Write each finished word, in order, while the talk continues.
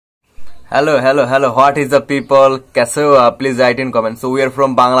Hello. What is the people? कैसे हो आप? Please write in comment. So we are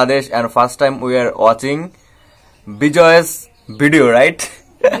from Bangladesh and first time we are watching Bijoy's video, right?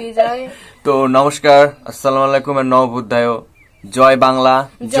 Bijoy. तो नमस्कार, अस्सलाम वालेकुम and नव बुद्धायो. Joy Bangla,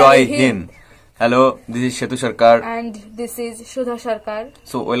 Joy Hind. Hello, this is Setu Sarkar. And this is Shudha Sarkar.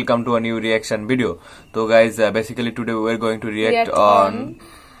 So welcome to a new reaction video. So guys, basically today we are going to react on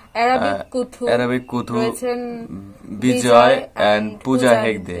Arabic Kuthu, Bijoy and Pooja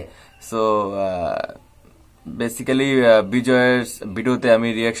Hegde. So basically Bijoy's video te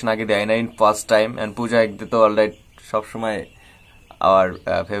ami reaction age dei na in first time and Pooja Hegde to alright sob shomoy our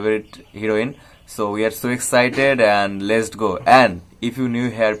favorite heroine. So we are so excited and let's go. And if you new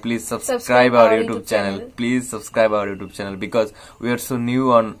here, please subscribe our YouTube channel. Please subscribe our YouTube channel because we are so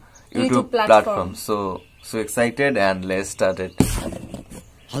new on YouTube platform. So excited and let's start it.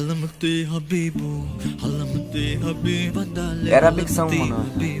 Arabic song mana?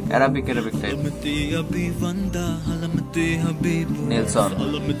 Arabic type. Nelson.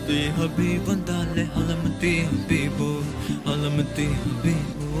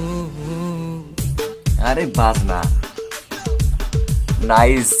 अरे बात ना.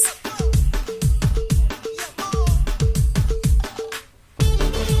 Nice.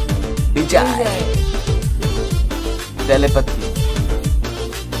 Bijoy. Telepathy.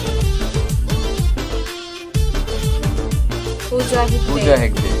 Pooja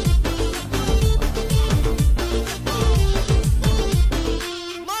Hegde.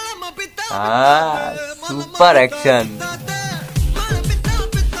 Super action.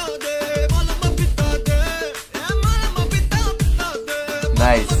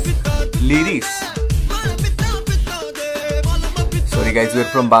 Nice. Lyrics. Sorry guys, we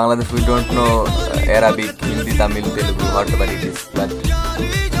are from Bangladesh. We don't know Arabic, Hindi, Tamil, Telugu, whatever it is, but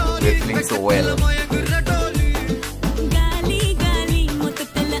we are feeling so well.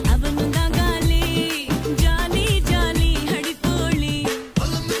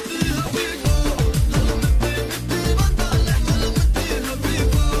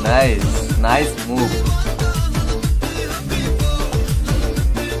 Nice move.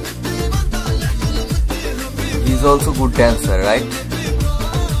 He's also good dancer, right?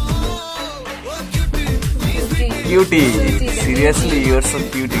 Cutie. Seriously, you're so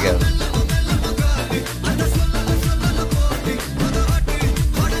cute, girl.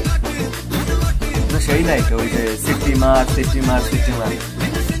 No, shy nahi to city mar.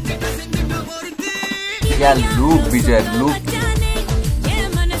 Yeah, look, Bijoy, look.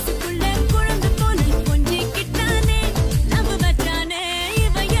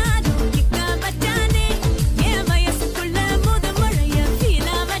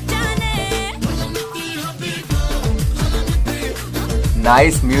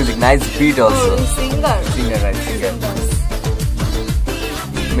 Nice music, nice beat also. Singer, right? Singer.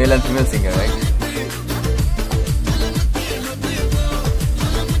 Male and female singer, right?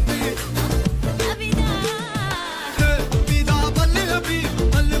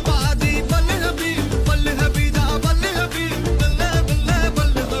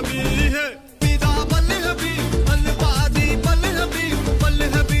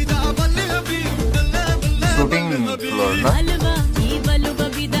 Shooting floor, no?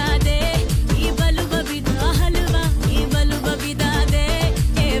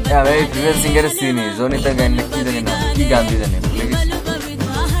 Yeah, very female singer is seen. Zonita gain nakki jane na ki gandhi jane.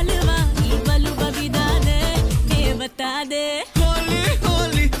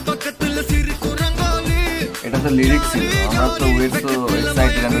 It is the lyrics. Amra to we are so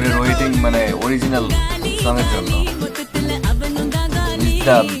excited and we are waiting mane original song er jonno. With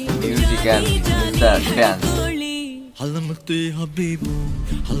the music and with the dance.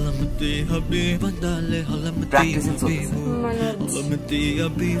 Practicing so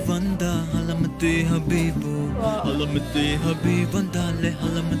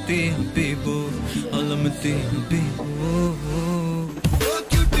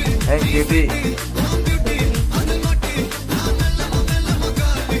hey baby.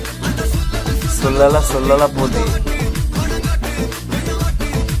 Solala podi.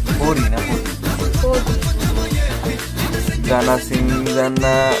 Pori na podi. Gana sing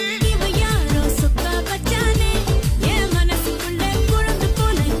gana.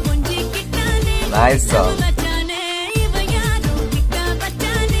 Nice song.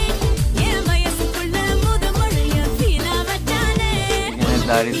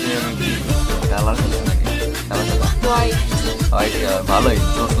 White, bhaloi,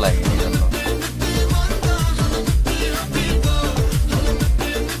 jokes lage ei jonno.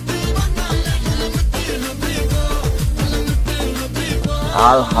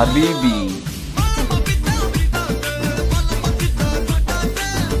 Al Habibi.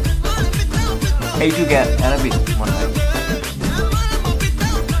 এইটুকু Arabic মনে হয়।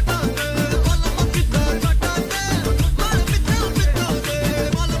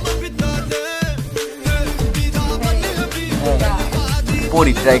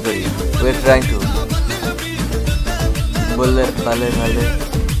 পড়ি, try করি। We are trying to বললে ভালে ভালে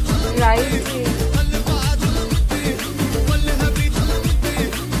right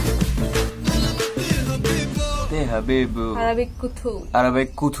হাবিবু Arabic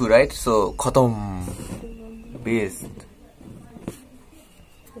Koothu right. So খতম best.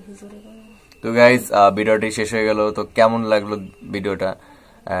 তো গাইজ ভিডিওটি শেষ হয়ে গেল। তো কেমন লাগলো ভিডিওটা?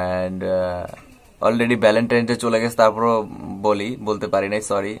 অ্যান্ড অলরেডি ভ্যালেন্টাইন্স ডে চলে গেছে, তারপরও বলতে পারি নাই,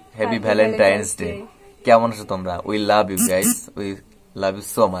 সরি। Happy Valentine's day. কেমন আছো তোমরা? We love you guys, we love you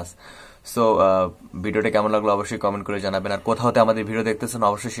so much. So ভিডিওটা কেমন লাগলো অবশ্যই কমেন্ট করে জানাবেন। আর কোথাওতে আমাদের ভিডিও দেখতেছেন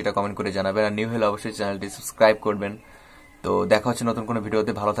অবশ্যই সেটা কমেন্ট করে জানাবেন। আর নিউ হলে অবশ্যই চ্যানেলটি সাবস্ক্রাইব করবেন। তো দেখা হচ্ছে নতুন কোনো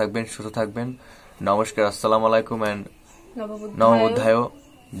ভিডিওতে। ভালো থাকবেন, সুস্থ থাকবেন। নমস্কার, আসসালামু আলাইকুম and নববুদ্ধায়।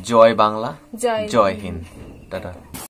 Joy Bangla, Joy Hind, tata.